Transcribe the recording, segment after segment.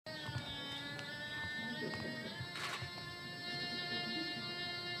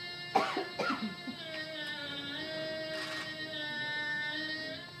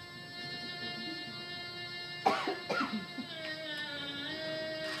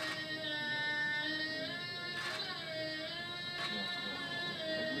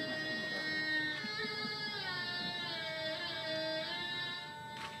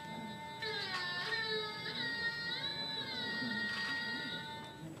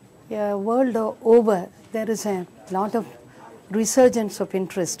Yeah, world over, there is a lot of resurgence of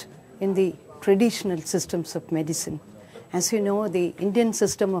interest in the traditional systems of medicine. As you know, the Indian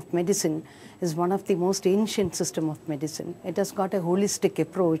system of medicine is one of the most ancient system of medicine. It has got a holistic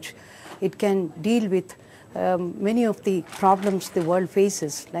approach. It can deal with many of the problems the world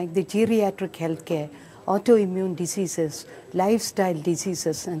faces, like the geriatric healthcare, autoimmune diseases, lifestyle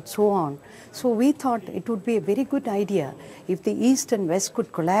diseases, and so on. So we thought it would be a very good idea if the East and West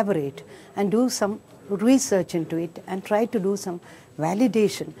could collaborate and do some research into it and try to do some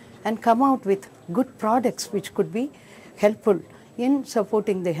validation and come out with good products which could be helpful in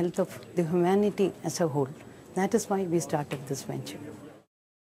supporting the health of the humanity as a whole. That is why we started this venture.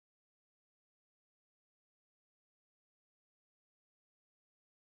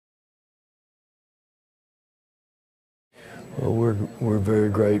 Well, we're very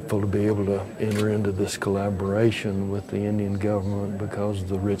grateful to be able to enter into this collaboration with the Indian government because of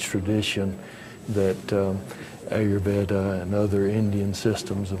the rich tradition that Ayurveda and other Indian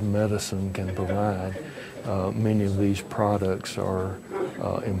systems of medicine can provide. Many of these products are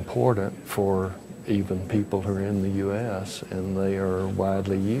important for even people who are in the U.S., and they are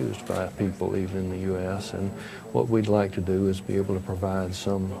widely used by people even in the U.S. And what we'd like to do is be able to provide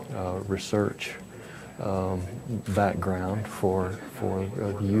some research background for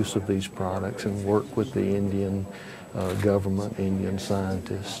the use of these products and work with the Indian government, Indian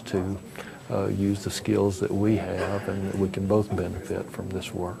scientists to use the skills that we have, and that we can both benefit from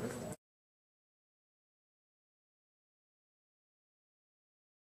this work.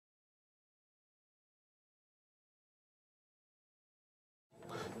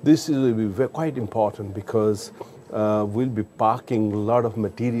 This will be quite important because we'll be parking a lot of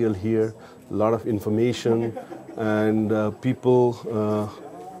material here, a lot of information, and people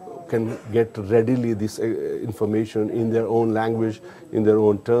can get readily this information in their own language, in their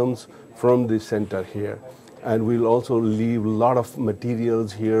own terms from the center here. And we'll also leave a lot of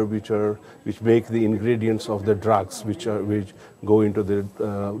materials here which make the ingredients of the drugs, which go into the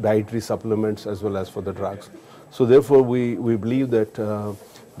dietary supplements as well as for the drugs. So therefore we believe that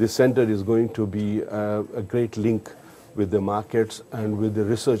this center is going to be a great link with the markets and with the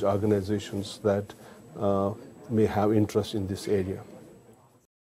research organizations that may have interest in this area.